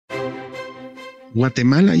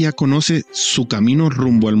Guatemala ya conoce su camino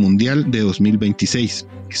rumbo al Mundial de 2026,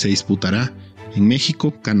 que se disputará en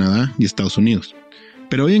México, Canadá y Estados Unidos.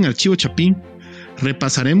 Pero hoy en Archivo Chapín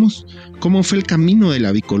repasaremos cómo fue el camino de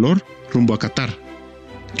la bicolor rumbo a Qatar,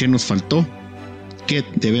 qué nos faltó, qué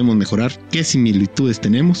debemos mejorar, qué similitudes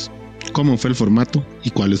tenemos, cómo fue el formato y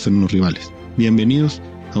cuáles fueron los rivales. Bienvenidos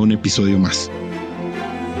a un episodio más.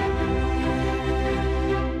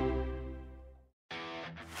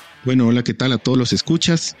 Bueno, hola, ¿qué tal a todos los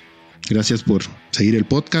escuchas? Gracias por seguir el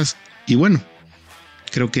podcast. Y bueno,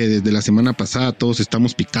 creo que desde la semana pasada todos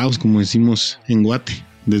estamos picados, como decimos en Guate,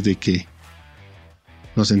 desde que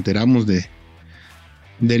nos enteramos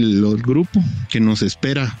del grupo que nos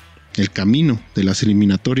espera, el camino de las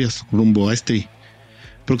eliminatorias rumbo a este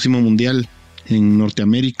próximo mundial en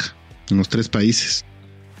Norteamérica, en los 3 países,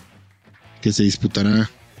 que se disputará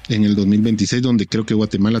en el 2026, donde creo que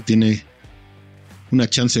Guatemala tiene una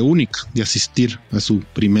chance única de asistir a su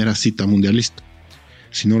primera cita mundialista.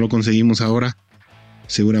 Si no lo conseguimos ahora,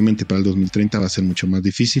 seguramente para el 2030 va a ser mucho más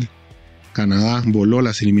difícil. Canadá voló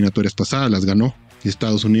las eliminatorias pasadas, las ganó.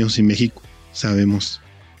 Estados Unidos y México, sabemos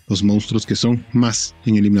los monstruos que son, más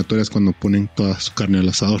en eliminatorias cuando ponen toda su carne al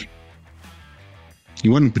asador. Y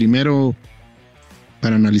bueno, primero,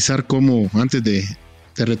 para analizar cómo, antes de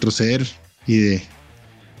retroceder y de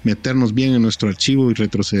meternos bien en nuestro archivo y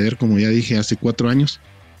retroceder, como ya dije, hace 4 años,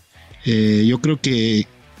 yo creo que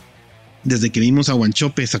desde que vimos a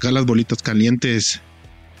Guanchope sacar las bolitas calientes,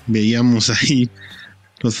 veíamos ahí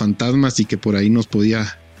los fantasmas y que por ahí nos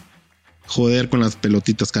podía joder con las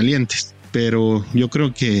pelotitas calientes. Pero yo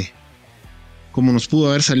creo que como nos pudo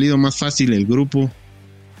haber salido más fácil el grupo,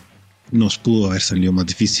 nos pudo haber salido más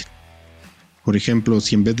difícil. Por ejemplo,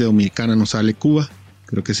 si en vez de Dominicana nos sale Cuba,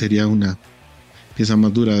 creo que sería una pieza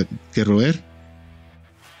más dura que roer.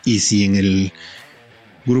 Y si en el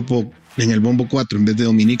grupo, en el bombo 4, en vez de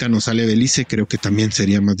Dominica nos sale Belice, creo que también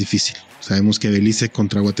sería más difícil. Sabemos que Belice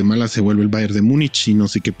contra Guatemala se vuelve el Bayern de Múnich y no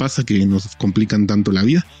sé qué pasa, que nos complican tanto la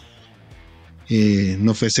vida.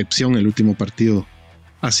 No fue excepción el último partido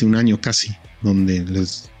hace un año casi, donde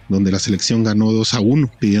la selección ganó 2-1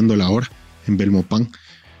 pidiendo la hora en Belmopán,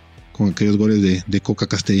 con aquellos goles de Coca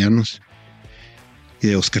Castellanos y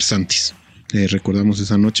de Oscar Santis. Recordamos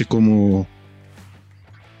esa noche como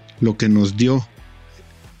lo que nos dio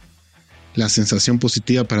la sensación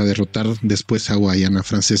positiva para derrotar después a Guayana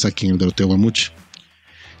Francesa, a quien derrotó a mucho.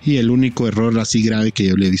 Y el único error así grave que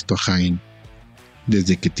yo le he visto a Hagen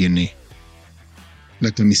desde que tiene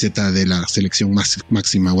la camiseta de la selección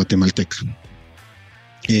máxima guatemalteca.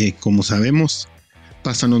 Como sabemos,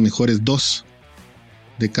 pasan los mejores 2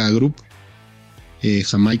 de cada grupo.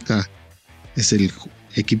 Jamaica es el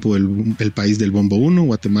equipo del país del bombo 1,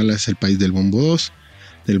 Guatemala es el país del bombo 2,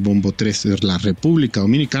 del bombo 3 es la República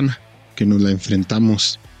Dominicana, que nos la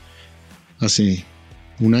enfrentamos hace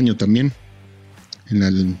un año también en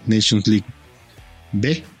la Nations League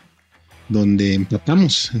B, donde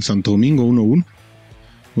empatamos en Santo Domingo 1-1,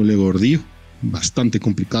 gol Gordillo, bastante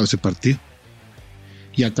complicado ese partido.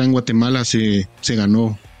 Y acá en Guatemala se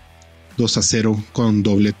ganó 2-0 con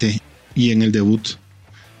doblete y en el debut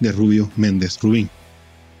de Rubio Méndez Rubín,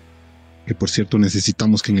 que por cierto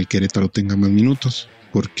necesitamos que en el Querétaro tenga más minutos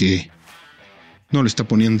porque no lo está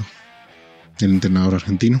poniendo el entrenador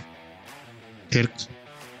argentino. Kirk,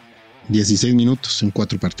 16 minutos en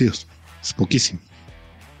 4 partidos, es poquísimo.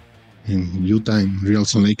 En Utah, en Real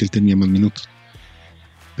Salt Lake, él tenía más minutos,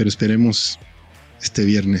 pero esperemos este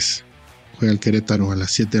viernes juega el Querétaro a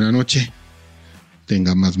las 7 de la noche,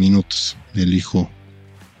 tenga más minutos el hijo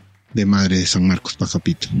de madre de San Marcos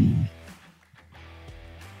Pasapito.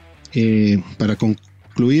 Para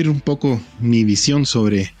concluir un poco mi visión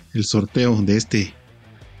sobre el sorteo de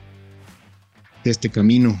este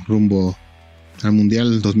camino rumbo al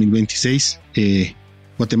Mundial 2026,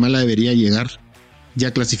 Guatemala debería llegar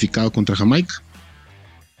ya clasificado contra Jamaica,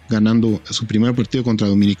 ganando su primer partido contra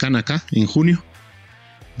Dominicana acá en junio,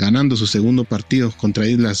 ganando su segundo partido contra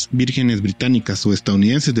Islas Vírgenes Británicas o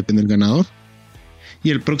estadounidenses, depende del ganador. Y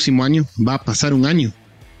el próximo año va a pasar un año.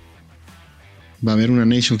 Va a haber una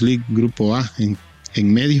Nations League Grupo A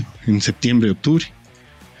en medio, en septiembre, octubre.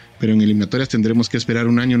 Pero en eliminatorias tendremos que esperar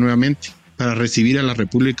un año nuevamente para recibir a la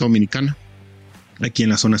República Dominicana aquí en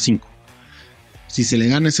la zona 5. Si se le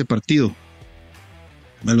gana ese partido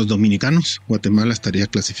a los dominicanos, Guatemala estaría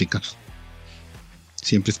clasificado.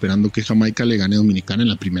 Siempre esperando que Jamaica le gane a Dominicana en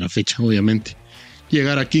la primera fecha, obviamente.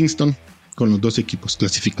 Llegar a Kingston con los 2 equipos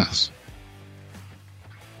clasificados.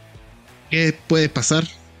 ¿Qué puede pasar?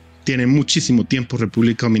 Tiene muchísimo tiempo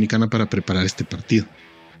República Dominicana para preparar este partido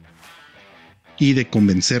y de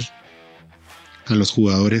convencer a los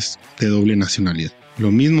jugadores de doble nacionalidad.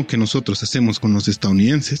 Lo mismo que nosotros hacemos con los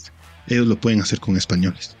estadounidenses, ellos lo pueden hacer con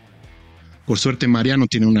españoles. Por suerte Mariano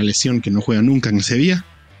tiene una lesión que no juega nunca en el Sevilla.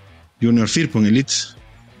 Junior Firpo en el Leeds,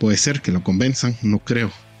 puede ser que lo convenzan, no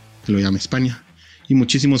creo que lo llame España. Y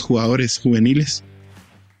muchísimos jugadores juveniles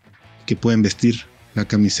que pueden vestir la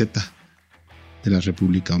camiseta de la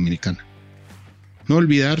República Dominicana. No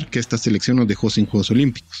olvidar que esta selección nos dejó sin Juegos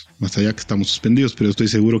Olímpicos, más allá que estamos suspendidos, pero estoy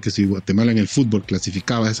seguro que si Guatemala en el fútbol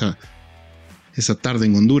clasificaba esa tarde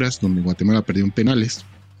en Honduras, donde Guatemala perdió en penales,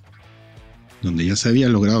 donde ya se había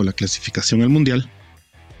logrado la clasificación al Mundial,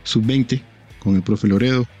 sub-20, con el profe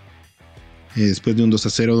Loredo, después de un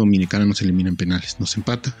 2-0, Dominicana nos elimina en penales, nos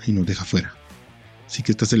empata y nos deja fuera. Así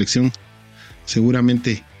que esta selección,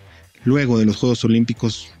 seguramente, luego de los Juegos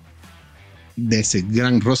Olímpicos, de ese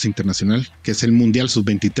gran roce internacional, que es el Mundial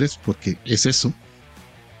Sub-23, porque es eso,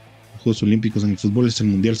 los Juegos Olímpicos en el fútbol es el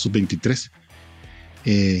Mundial Sub-23,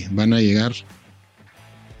 van a llegar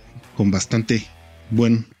con bastante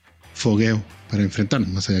buen fogueo para enfrentarnos,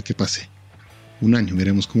 más allá que pase un año.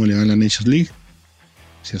 Veremos cómo le va a la Nations League,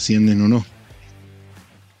 si ascienden o no.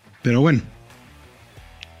 Pero bueno,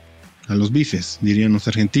 a los bifes, dirían los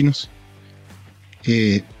argentinos.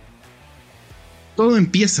 Todo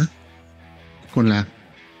empieza con la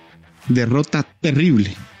derrota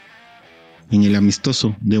terrible en el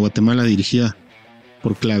amistoso de Guatemala dirigida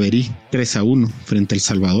por Claverí 3-1 frente a El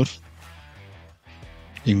Salvador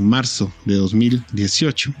en marzo de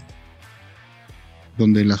 2018,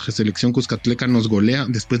 donde la selección cuscatleca nos golea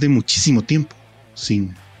después de muchísimo tiempo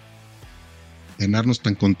sin ganarnos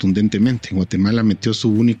tan contundentemente. Guatemala metió su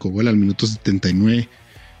único gol al minuto 79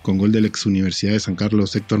 con gol de la ex Universidad de San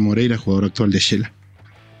Carlos Héctor Moreira, jugador actual de Shela.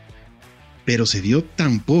 Pero se vio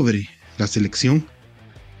tan pobre la selección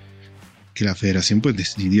que la federación pues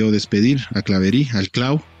decidió despedir a Claverí, al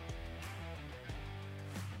Clau.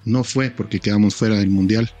 No fue porque quedamos fuera del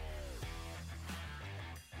Mundial.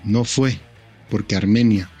 No fue porque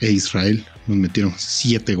Armenia e Israel nos metieron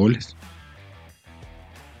 7 goles.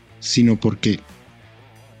 Sino porque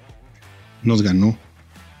nos ganó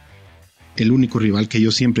el único rival que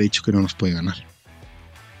yo siempre he dicho que no nos puede ganar,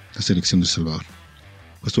 la selección de El Salvador.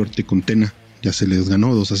 Por suerte con Tena ya se les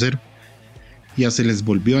ganó 2-0. Ya se les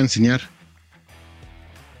volvió a enseñar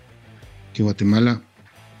que Guatemala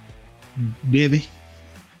debe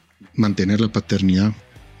mantener la paternidad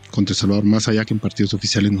contra El Salvador, más allá que en partidos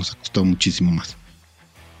oficiales nos ha costado muchísimo más.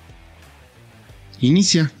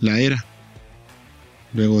 Inicia la era,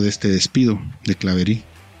 luego de este despido de Claverí,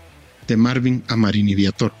 de Marvin Amarini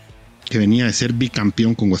Viator, que venía de ser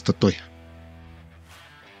bicampeón con Guastatoya.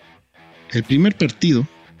 El primer partido,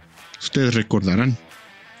 ustedes recordarán,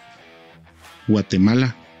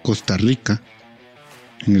 Guatemala, Costa Rica,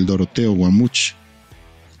 en el Doroteo Guamuch,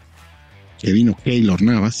 que vino Keylor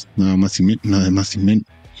Navas, nada más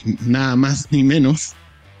ni menos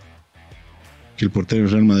que el portero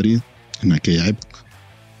del Real Madrid en aquella época.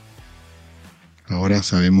 Ahora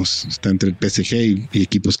sabemos, está entre el PSG y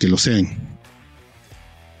equipos que lo sean.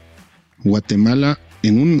 Guatemala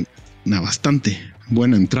en una bastante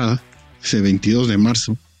buena entrada, ese 22 de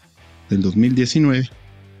marzo del 2019,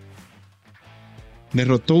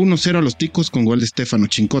 derrotó 1-0 a los Ticos con gol de Stefano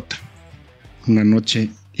Chincota. Una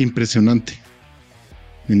noche impresionante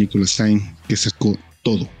de Nicolás Sainz, que sacó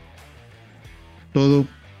todo,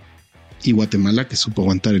 y Guatemala que supo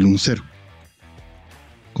aguantar el 1-0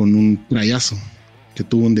 con un trayazo que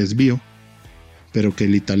tuvo un desvío, pero que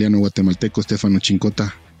el italiano guatemalteco Stefano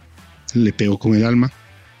Chincota le pegó con el alma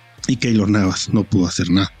y Keylor Navas no pudo hacer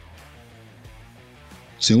nada.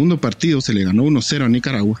 Segundo partido se le ganó 1-0 a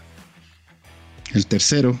Nicaragua. El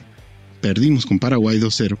tercero perdimos con Paraguay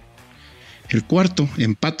 2-0. El cuarto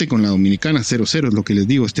empate con la Dominicana 0-0. Es lo que les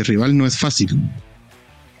digo, este rival no es fácil.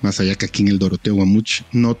 Más allá que aquí en el Doroteo Guamuch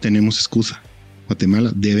no tenemos excusa.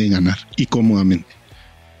 Guatemala debe ganar y cómodamente.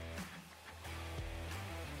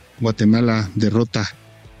 Guatemala derrota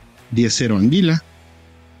 10-0 a Anguila,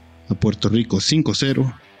 a Puerto Rico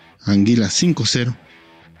 5-0, a Anguila 5-0.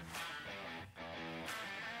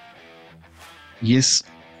 Y es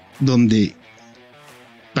donde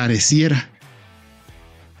pareciera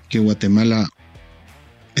que Guatemala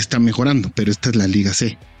está mejorando, pero esta es la Liga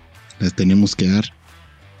C. Las tenemos que dar,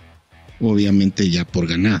 obviamente, ya por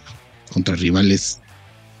ganado, contra rivales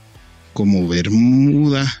como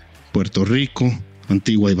Bermuda, Puerto Rico,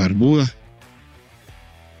 Antigua y Barbuda,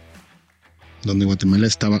 donde Guatemala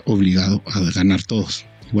estaba obligado a ganar todos,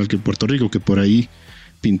 igual que Puerto Rico, que por ahí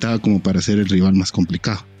pintaba como para ser el rival más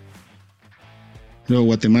complicado. Luego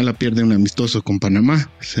Guatemala pierde un amistoso con Panamá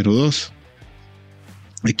 0-2,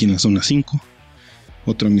 aquí en la zona 5.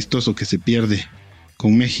 Otro amistoso que se pierde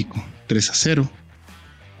con México 3-0.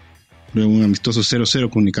 Luego un amistoso 0-0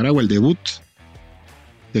 con Nicaragua, el debut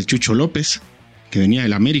del Chucho López, que venía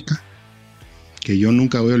del América, que yo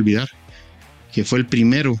nunca voy a olvidar, que fue el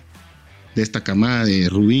primero de esta camada de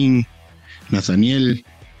Rubín, Nathaniel,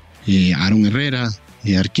 Aaron Herrera,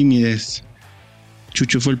 Arquímedes.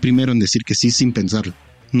 Chucho fue el primero en decir que sí sin pensarlo,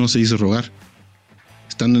 no se hizo rogar,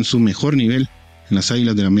 estando en su mejor nivel en las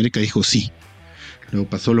Águilas del América dijo sí. Luego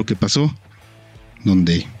pasó lo que pasó,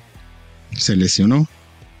 donde se lesionó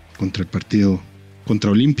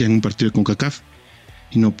contra Olimpia en un partido de CONCACAF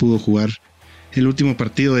y no pudo jugar el último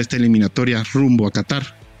partido de esta eliminatoria rumbo a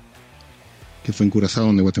Qatar, que fue en Curazao,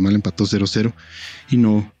 donde Guatemala empató 0-0 y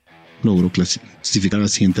no logró clasificar a la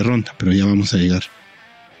siguiente ronda, pero ya vamos a llegar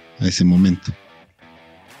a ese momento.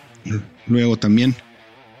 Luego también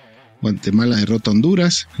Guatemala derrota a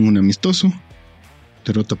Honduras en un amistoso,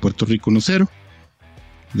 derrota a Puerto Rico 1-0,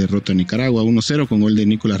 derrota a Nicaragua 1-0 con gol de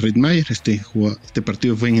Nicolás Rittmayer. Este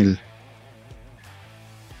partido fue en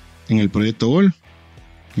el Proyecto Gol,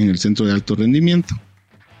 en el centro de alto rendimiento,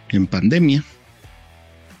 en pandemia,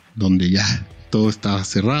 donde ya todo estaba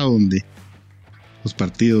cerrado, donde los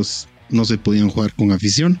partidos no se podían jugar con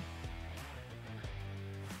afición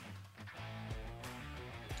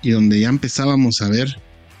y donde ya empezábamos a ver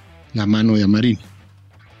la mano de Amarini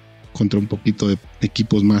contra un poquito de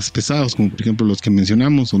equipos más pesados, como por ejemplo los que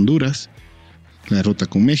mencionamos, Honduras, la derrota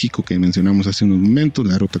con México que mencionamos hace unos momentos,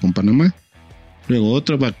 la derrota con Panamá, luego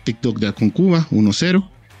otra TikTok ya con Cuba 1-0,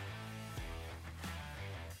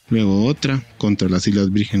 luego otra contra las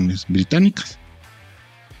Islas Vírgenes Británicas,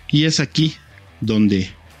 y es aquí donde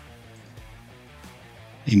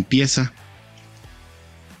empieza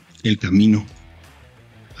el camino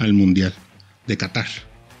al Mundial de Qatar.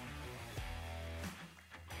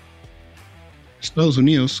 Estados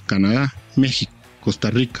Unidos, Canadá, México, Costa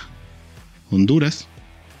Rica, Honduras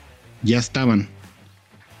ya estaban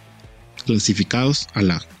clasificados a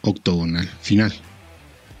la octogonal final.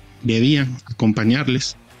 Debían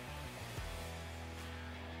acompañarles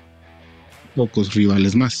pocos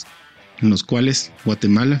rivales más, en los cuales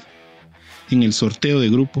Guatemala en el sorteo de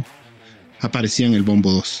grupo aparecía en el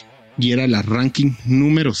bombo 2 y era la ranking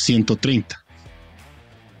número 130.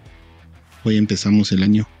 Hoy empezamos el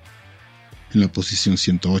año en la posición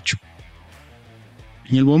 108.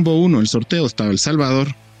 En el bombo 1 el sorteo estaba El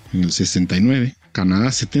Salvador en el 69,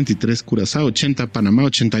 Canadá 73, Curazao 80, Panamá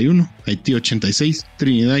 81, Haití 86,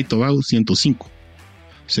 Trinidad y Tobago 105.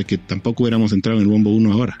 O sea que tampoco hubiéramos entrado en el bombo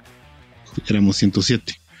 1 ahora, éramos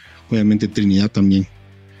 107. Obviamente Trinidad también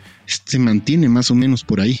se mantiene más o menos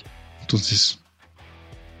por ahí, entonces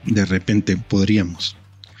de repente podríamos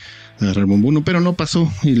agarrar el bombo 1, pero no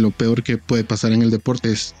pasó, y lo peor que puede pasar en el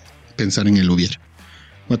deporte es pensar en el hubiera.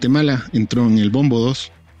 Guatemala entró en el bombo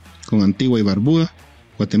 2 con Antigua y Barbuda,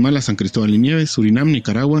 Guatemala, San Cristóbal y Nieves, Surinam,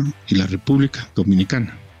 Nicaragua y la República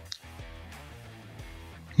Dominicana.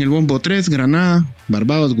 En el bombo 3, Granada,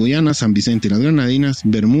 Barbados, Guyana, San Vicente y las Granadinas,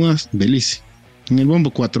 Bermudas, Belice. En el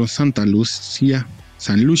bombo 4, Santa Lucía,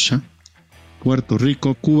 San Lucia, Puerto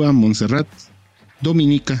Rico, Cuba, Montserrat,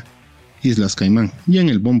 Dominica, Islas Caimán. Y en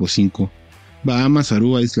el bombo 5, Bahamas,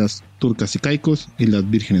 Aruba, Islas Turcas y Caicos, Islas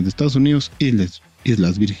Vírgenes de Estados Unidos,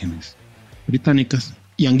 Islas Vírgenes Británicas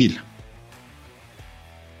y Anguila.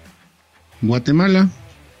 Guatemala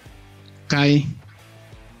cae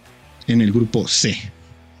en el grupo C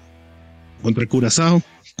contra Curazao,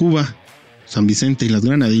 Cuba, San Vicente y las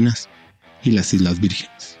Granadinas y las Islas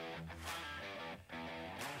Vírgenes.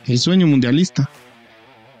 El sueño mundialista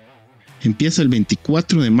empieza el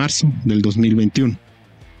 24 de marzo del 2021.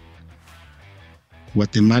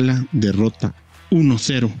 Guatemala derrota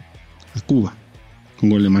 1-0 a Cuba con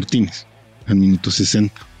gol de Martínez al minuto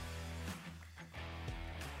 60.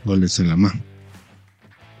 Gol de Salamá.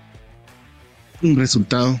 Un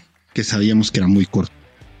resultado que sabíamos que era muy corto.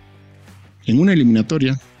 En una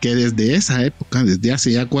eliminatoria que desde esa época, desde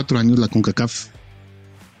hace ya 4 años, la CONCACAF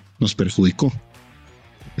nos perjudicó.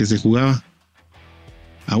 Que se jugaba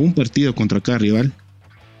a un partido contra cada rival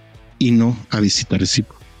y no a visitar el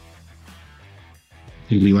Cipro.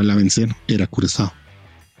 El rival a vencer era Curazao.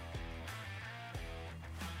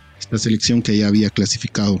 Esta selección que ya había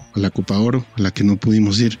clasificado a la Copa Oro, a la que no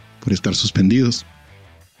pudimos ir por estar suspendidos,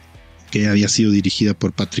 que había sido dirigida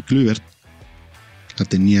por Patrick Kluivert, la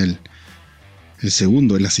tenía el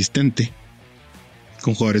segundo, el asistente,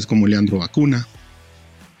 con jugadores como Leandro Bacuna,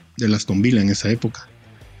 del Aston Villa en esa época,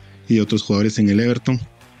 y otros jugadores en el Everton,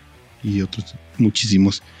 y otros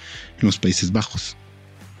muchísimos en los Países Bajos.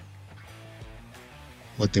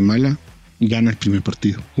 Guatemala gana el primer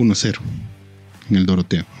partido, 1-0, en el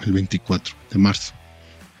Doroteo, el 24 de marzo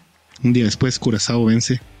Un día después, Curazao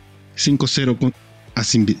vence 5-0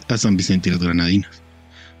 a San Vicente y las Granadinas.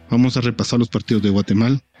 Vamos a repasar los partidos de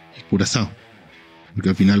Guatemala y Curazao, porque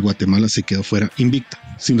al final Guatemala se quedó fuera invicta,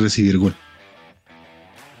 sin recibir gol.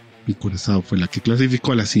 Y Curazao fue la que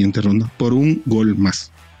clasificó a la siguiente ronda por un gol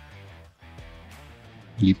más.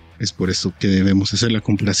 Y es por eso que debemos hacer la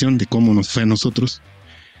comparación de cómo nos fue a nosotros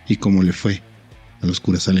y cómo le fue a los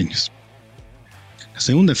curazaleños. La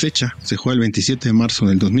segunda fecha se juega el 27 de marzo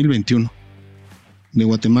del 2021. De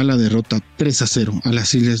Guatemala derrota 3-0 a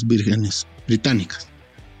las Islas Vírgenes Británicas.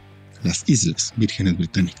 Las Islas Vírgenes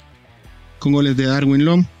Británicas. Con goles de Darwin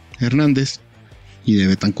Lom, Hernández y de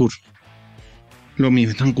Betancourt. Lom y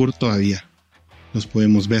Betancourt todavía los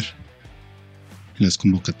podemos ver en las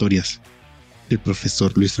convocatorias del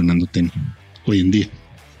profesor Luis Fernando Tena hoy en día.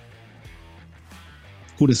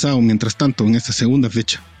 Curazao, mientras tanto, en esta segunda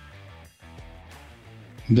fecha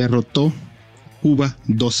derrotó Cuba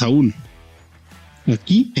 2-1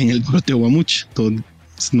 aquí en el Doroteo Guamuch. Todos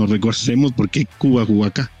nos recordemos por qué Cuba jugó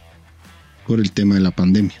acá, por el tema de la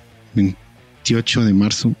pandemia. 28 de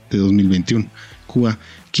marzo de 2021 Cuba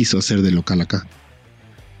quiso hacer de local acá,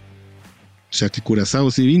 o sea que Curazao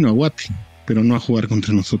sí vino a Guate, pero no a jugar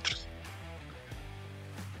contra nosotros.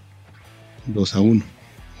 2-1,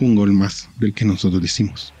 un gol más del que nosotros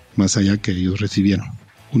hicimos, más allá que ellos recibieron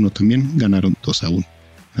uno también, ganaron 2-1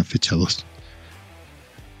 la fecha 2.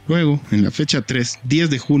 Luego, en la fecha 3, 10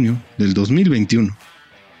 de junio del 2021,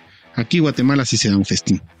 aquí Guatemala sí se da un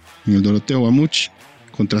festín. En el Doroteo Guamuch,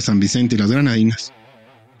 contra San Vicente y las Granadinas,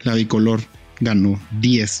 la bicolor ganó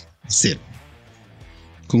 10-0.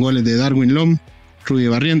 Con goles de Darwin Lom, Rudy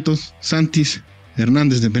Barrientos, Santis,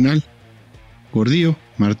 Hernández de penal, Gordillo,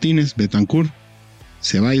 Martínez, Betancourt,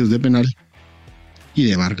 Ceballos de penal y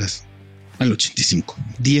de Vargas al 85.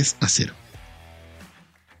 10-0.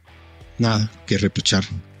 Nada que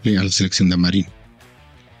reprocharle a la selección de Amarín.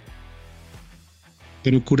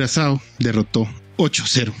 Pero Curazao derrotó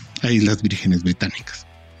 8-0 a Islas Vírgenes Británicas.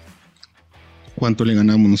 ¿Cuánto le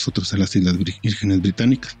ganamos nosotros a las Islas Vírgenes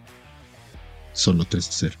Británicas? Solo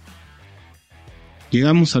 3-0.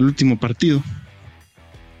 Llegamos al último partido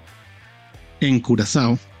en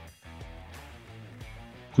Curazao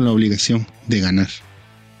con la obligación de ganar,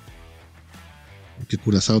 porque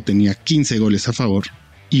Curazao tenía 15 goles a favor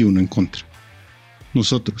y 1 en contra.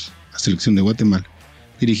 Nosotros, la selección de Guatemala,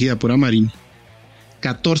 dirigida por Amarín,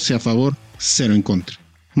 14 a favor, 0 en contra,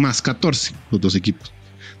 más 14 los dos equipos.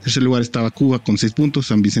 En tercer lugar estaba Cuba con 6 puntos,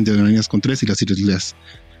 San Vicente de Granadinas con 3 y las Islas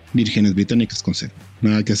Vírgenes Británicas con 0.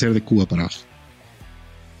 Nada que hacer de Cuba para abajo.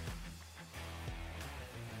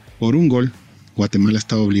 Por un gol, Guatemala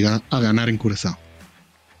estaba obligada a ganar en Curazao.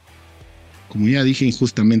 Como ya dije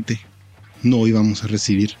injustamente, no íbamos a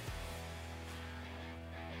recibir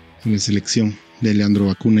en la selección de Leandro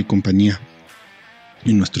Bacuna y compañía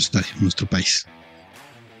en nuestro estadio, en nuestro país.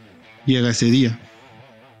 Llega ese día,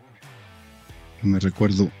 me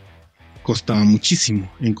recuerdo, costaba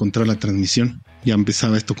muchísimo encontrar la transmisión. Ya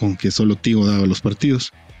empezaba esto con que solo Tigo daba los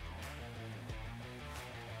partidos.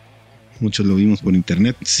 Muchos lo vimos por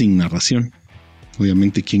internet, sin narración.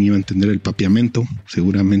 Obviamente, ¿quién iba a entender el papiamento?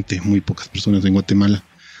 Seguramente muy pocas personas en Guatemala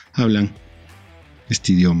hablan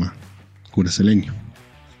este idioma curazaleño.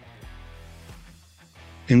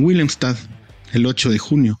 En Willemstad, el 8 de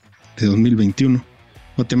junio de 2021,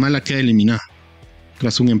 Guatemala queda eliminada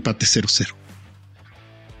tras un empate 0-0.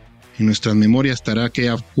 En nuestras memorias estará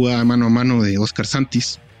aquella jugada mano a mano de Oscar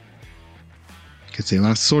Santis, que se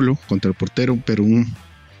va solo contra el portero, pero un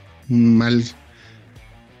mal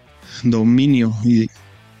dominio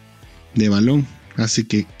de balón hace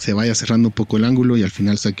que se vaya cerrando un poco el ángulo y al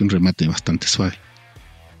final saque un remate bastante suave.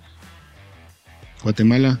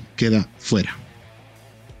 Guatemala queda fuera.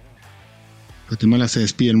 Guatemala se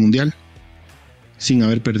despide del Mundial sin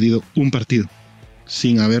haber perdido un partido,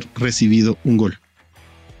 sin haber recibido un gol.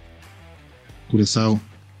 Curazao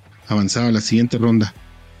avanzaba a la siguiente ronda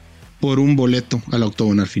por un boleto a la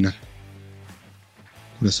octogonal final.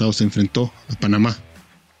 Curazao se enfrentó a Panamá.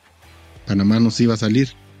 Panamá no se iba a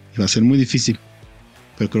salir, iba a ser muy difícil,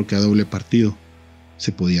 pero creo que a doble partido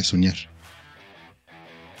se podía soñar.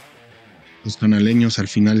 Los canaleños al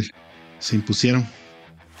final se impusieron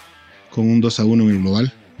con un 2-1 en el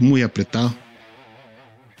global, muy apretado,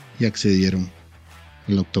 y accedieron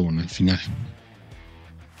a la octogonal final,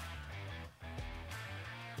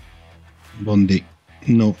 donde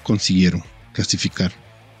no consiguieron clasificar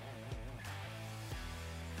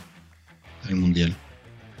al Mundial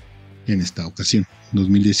en esta ocasión.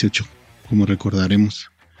 2018, como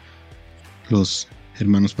recordaremos, los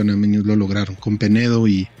hermanos panameños lo lograron con Penedo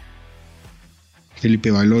y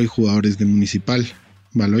Felipe Baloy, jugadores de Municipal.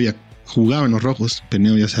 Baloy jugaban los rojos,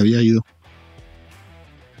 Peneo ya se había ido.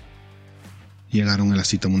 Llegaron a la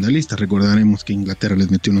cita mundialista. Recordaremos que Inglaterra les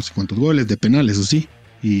metió no sé cuántos goles de penales, eso sí,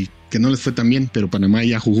 y que no les fue tan bien, pero Panamá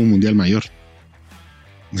ya jugó un mundial mayor,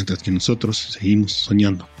 mientras que nosotros seguimos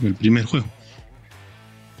soñando en el primer juego.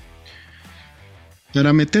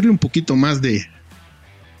 Para meterle un poquito más de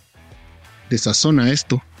sazón a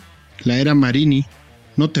esto, la era Marini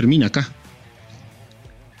no termina acá.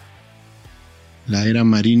 La era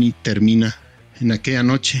Marini termina en aquella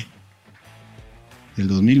noche del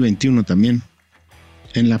 2021 también,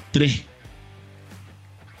 en la pre-Copa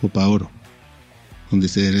Oro, donde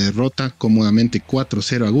se derrota cómodamente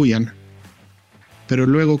 4-0 a Guyana, pero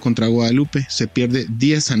luego contra Guadalupe se pierde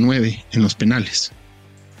 10-9 en los penales.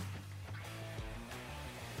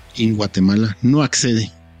 Y Guatemala no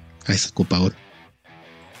accede a esa Copa Oro.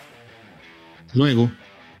 Luego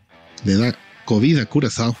le da COVID a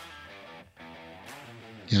Curazao.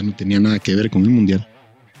 Ya no tenía nada que ver con el mundial.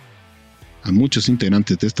 A muchos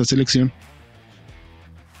integrantes de esta selección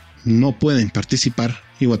no pueden participar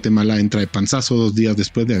y Guatemala entra de panzazo 2 días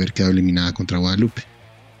después de haber quedado eliminada contra Guadalupe.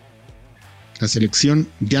 La selección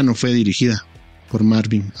ya no fue dirigida por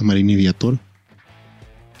Marvin Amarini Villatoro,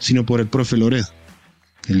 sino por el profe Loredo,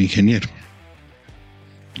 el ingeniero,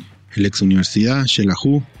 el ex universidad,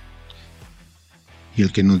 Xelajú, y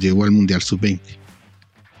el que nos llevó al Mundial Sub-20.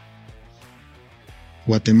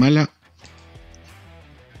 Guatemala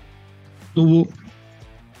tuvo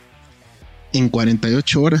en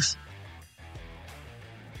 48 horas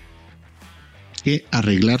que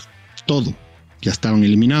arreglar todo. Ya estaban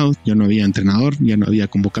eliminados, ya no había entrenador, ya no había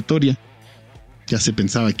convocatoria, ya se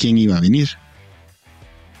pensaba quién iba a venir.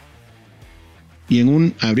 Y en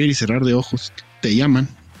un abrir y cerrar de ojos te llaman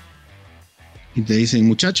y te dicen: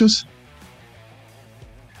 muchachos,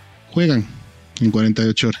 juegan en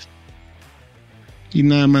 48 horas. Y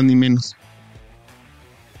nada más ni menos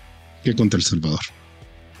que contra El Salvador.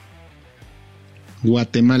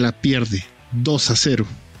 Guatemala pierde 2-0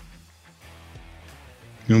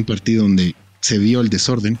 en un partido donde se vio el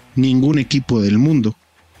desorden. Ningún equipo del mundo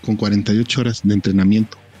con 48 horas de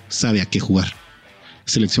entrenamiento sabe a qué jugar.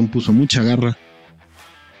 La selección puso mucha garra,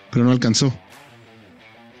 pero no alcanzó.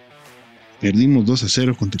 Perdimos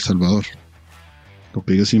 2-0 contra El Salvador. Lo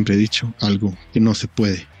que yo siempre he dicho, algo que no se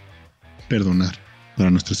puede perdonar para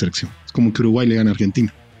nuestra selección. Es como que Uruguay le gana a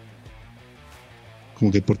Argentina,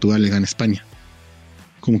 como que Portugal le gana a España,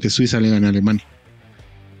 como que Suiza le gana a Alemania,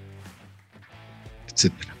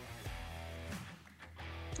 etc.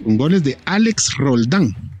 Con goles de Alex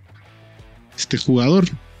Roldán, este jugador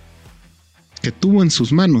que tuvo en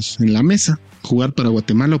sus manos, en la mesa, jugar para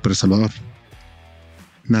Guatemala o para El Salvador.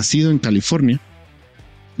 Nacido en California,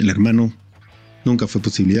 el hermano nunca fue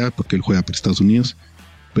posibilidad porque él juega para Estados Unidos,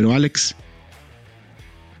 pero Alex,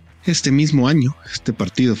 este mismo año, este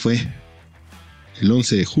partido fue el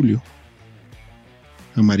 11 de julio,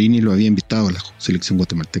 a Marini lo había invitado a la selección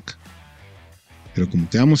guatemalteca, pero como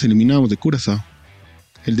quedamos eliminados de Curazao,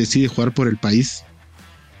 él decide jugar por el país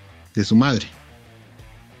de su madre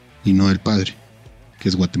y no del padre, que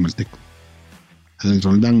es guatemalteco. Alex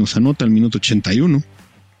Roldán nos anota al minuto 81.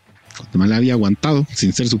 Guatemala había aguantado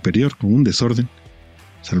sin ser superior, con un desorden.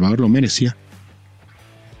 Salvador lo merecía.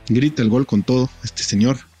 Grita el gol con todo este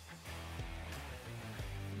señor,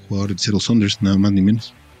 jugador de Seattle Sounders, nada más ni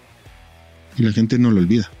menos, y la gente no lo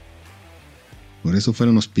olvida. Por eso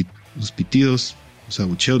fueron los pitidos, los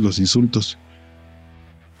abucheos, los insultos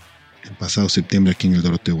el pasado septiembre aquí en el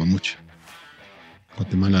Doroteo Guamuch.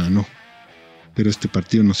 Guatemala ganó, pero este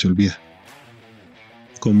partido no se olvida.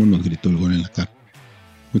 Cómo nos gritó el gol en la cara.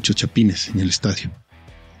 Muchos chapines en el estadio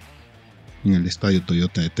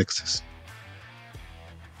Toyota de Texas.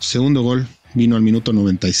 Segundo gol vino al minuto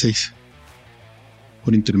 96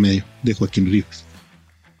 por intermedio de Joaquín Rivas.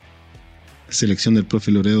 La selección del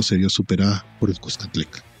profe Loredo se vio superada por el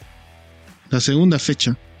Cuscatleca. La segunda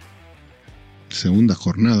fecha, segunda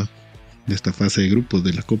jornada de esta fase de grupos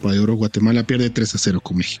de la Copa de Oro, Guatemala pierde 3-0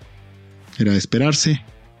 con México. Era de esperarse.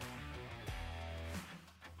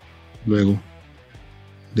 Luego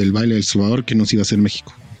del baile del Salvador, que nos iba a hacer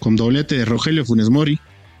México, con doblete de Rogelio Funes Mori,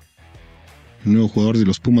 el nuevo jugador de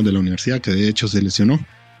los Pumas de la universidad, que de hecho se lesionó.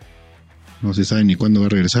 No se sabe ni cuándo va a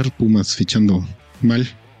regresar. Pumas fichando mal,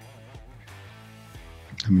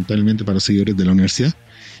 lamentablemente para los seguidores de la universidad.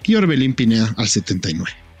 Y Orbelín Pineda al 79.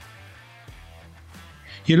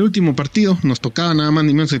 Y el último partido nos tocaba nada más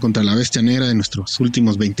ni menos que contra la bestia negra de nuestros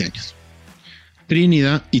últimos 20 años,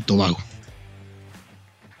 Trinidad y Tobago.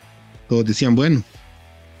 Todos decían, bueno,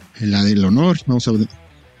 la del honor, vamos a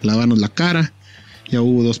lavarnos la cara. Ya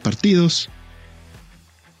hubo 2 partidos.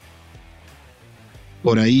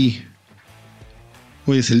 Por ahí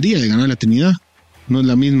Hoy es el día de ganar la Trinidad. No es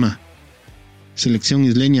la misma selección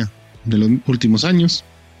isleña de los últimos años.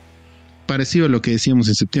 Parecido a lo que decíamos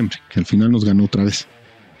en septiembre, que al final nos ganó otra vez.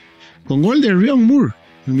 Con gol de Ryan Moore,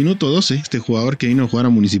 en el minuto 12, este jugador que vino a jugar a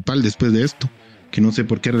Municipal después de esto, que no sé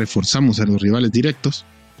por qué reforzamos a los rivales directos.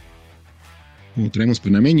 Como traemos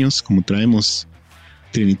panameños, como traemos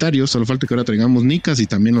trinitarios, solo falta que ahora traigamos nicas y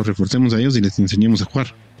también los reforcemos a ellos y les enseñemos a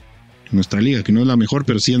jugar. En nuestra liga, que no es la mejor,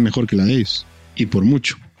 pero sí es mejor que la de ellos. Y por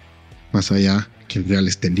mucho. Más allá que el Real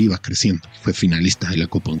Estelí iba creciendo. Fue finalista de la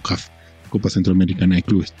Copa UNCAF, Copa Centroamericana de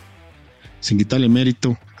Clubes. Sin quitarle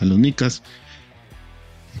mérito a los nicas,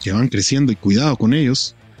 que van creciendo, y cuidado con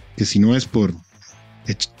ellos, que si no es por,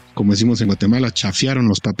 como decimos en Guatemala, chafiaron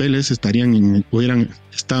los papeles, hubieran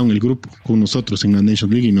estado en el grupo con nosotros en la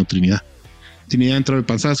Nations League y no Trinidad. Trinidad entró de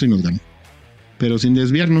panzazo y nos ganó. Pero sin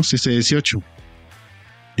desviarnos, ese 18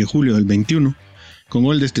 de julio del 21, con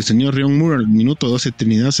gol de este señor Ryan Moore, al minuto 12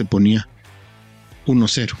 Trinidad se ponía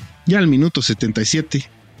 1-0. Ya al minuto 77,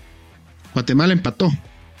 Guatemala empató.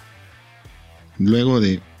 Luego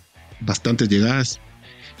de bastantes llegadas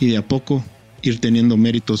y de a poco ir teniendo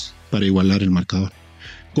méritos para igualar el marcador.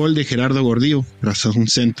 Gol de Gerardo Gordillo tras un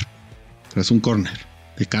centro, tras un córner.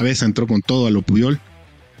 De cabeza entró con todo a lo Puyol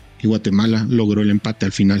y Guatemala logró el empate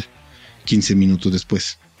al final, 15 minutos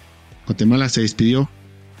después. Guatemala se despidió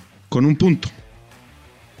con un punto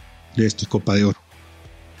de esta Copa de Oro.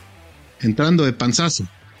 Entrando de panzazo,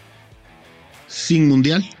 sin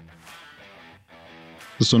mundial.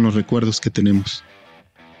 Esos son los recuerdos que tenemos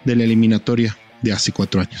de la eliminatoria de hace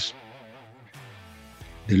 4 años.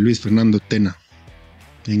 De Luis Fernando Tena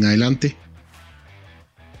en adelante,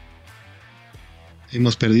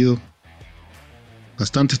 hemos perdido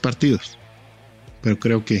bastantes partidos, pero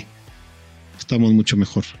creo que estamos mucho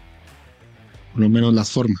mejor. Por lo menos las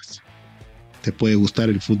formas. Te puede gustar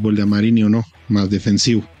el fútbol de Amarini o no, más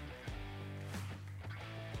defensivo.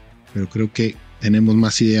 Pero creo que tenemos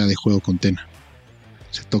más idea de juego con Tena.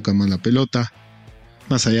 Se toca más la pelota,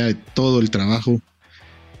 más allá de todo el trabajo,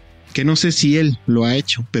 que no sé si él lo ha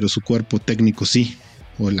hecho, pero su cuerpo técnico sí,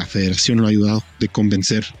 o la federación lo ha ayudado de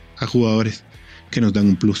convencer a jugadores que nos dan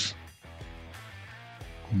un plus.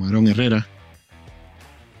 Como Aarón Herrera,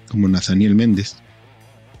 como Nathaniel Méndez,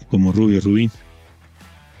 como Rubio Rubín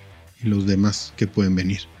y los demás que pueden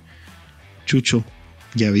venir. Chucho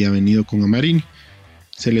ya había venido con Amarini,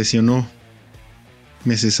 se lesionó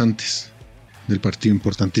meses antes del partido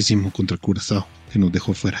importantísimo contra Curazao, que nos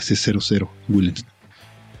dejó fuera ese 0-0 Williams.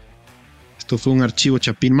 Esto fue un archivo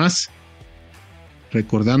chapín más,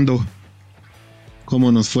 recordando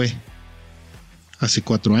cómo nos fue hace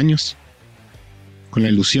 4 años, con la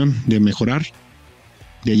ilusión de mejorar,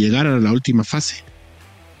 de llegar a la última fase,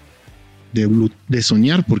 de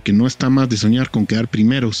soñar, porque no está más de soñar con quedar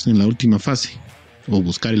primeros en la última fase o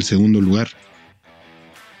buscar el segundo lugar.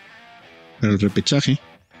 Pero el repechaje,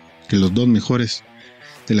 que los 2 mejores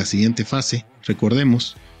de la siguiente fase,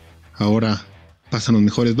 recordemos, ahora pasan los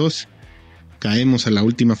mejores 2, caemos a la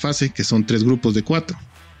última fase, que son 3 grupos de 4,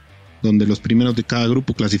 donde los primeros de cada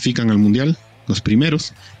grupo clasifican al mundial, los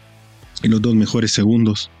primeros, y los 2 mejores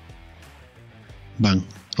segundos van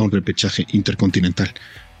a un repechaje intercontinental.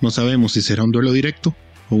 No sabemos si será un duelo directo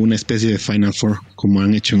o una especie de Final Four, como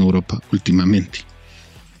han hecho en Europa últimamente.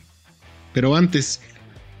 Pero antes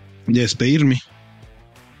de despedirme,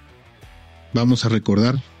 vamos a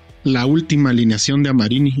recordar la última alineación de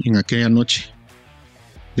Amarini en aquella noche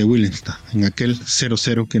de Willemstad, en aquel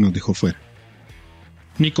 0-0 que nos dejó fuera.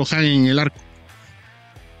 Nico Hagen en el arco,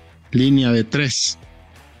 línea de 3,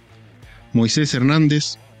 Moisés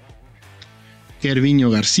Hernández, Kerviño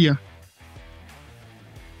García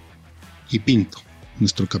y Pinto,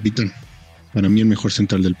 nuestro capitán, para mí el mejor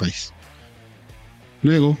central del país.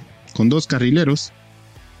 Luego, con 2 carrileros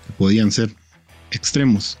que podían ser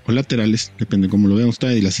extremos o laterales, depende cómo lo vean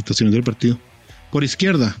ustedes y las situaciones del partido. Por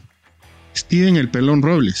izquierda, Steven el Pelón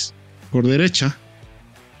Robles. Por derecha,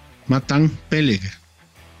 Matan Peleg.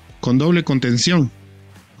 Con doble contención,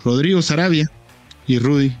 Rodrigo Sarabia y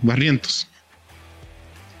Rudy Barrientos.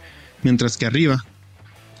 Mientras que arriba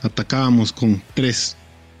atacábamos con 3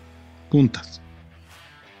 puntas.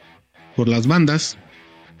 Por las bandas,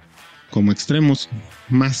 como extremos,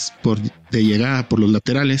 más de llegada por los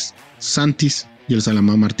laterales, Santis y el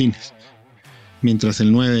Salamá Martínez. Mientras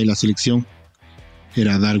el 9 de la selección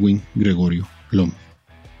era Darwin Gregorio Lomo.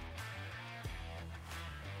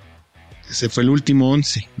 Ese fue el último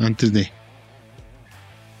 11 antes de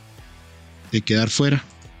quedar fuera.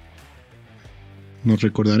 Nos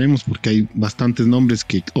recordaremos porque hay bastantes nombres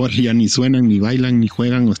que ahora ya ni suenan, ni bailan, ni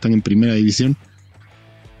juegan o están en primera división.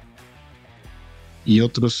 Y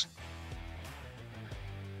otros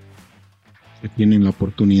que tienen la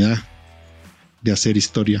oportunidad de hacer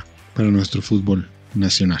historia para nuestro fútbol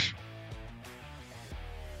nacional.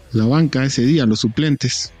 La banca ese día, los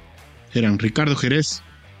suplentes, eran Ricardo Jerez,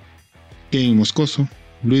 Kevin Moscoso,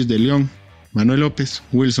 Luis de León, Manuel López,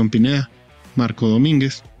 Wilson Pineda, Marco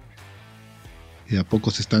Domínguez, que de a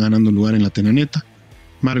poco se está ganando lugar en la Tenaneta,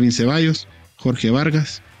 Marvin Ceballos, Jorge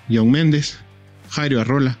Vargas, John Méndez, Jairo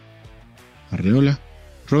Arreola,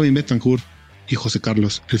 Robin Betancourt y José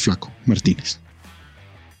Carlos el Flaco Martínez.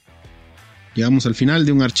 Llegamos al final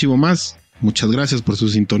de un archivo más. Muchas gracias por su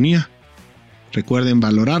sintonía. Recuerden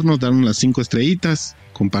valorarnos, darnos las 5 estrellitas,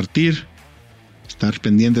 compartir, estar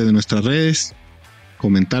pendientes de nuestras redes,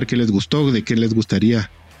 comentar qué les gustó, de qué les gustaría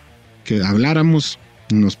que habláramos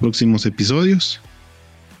en los próximos episodios.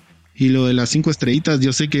 Y lo de las 5 estrellitas,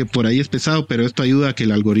 yo sé que por ahí es pesado, pero esto ayuda a que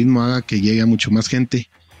el algoritmo haga que llegue a mucho más gente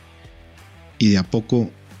y de a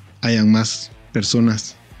poco hayan más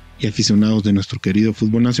personas y aficionados de nuestro querido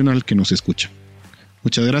fútbol nacional que nos escuchan.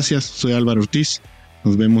 Muchas gracias, soy Álvaro Ortiz.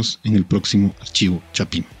 Nos vemos en el próximo Archivo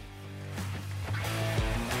Chapín.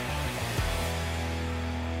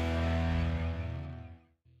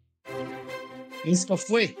 Esto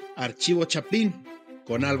fue Archivo Chapín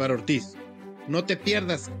con Álvaro Ortiz. No te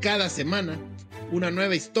pierdas cada semana una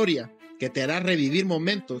nueva historia que te hará revivir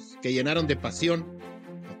momentos que llenaron de pasión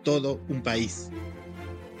a todo un país.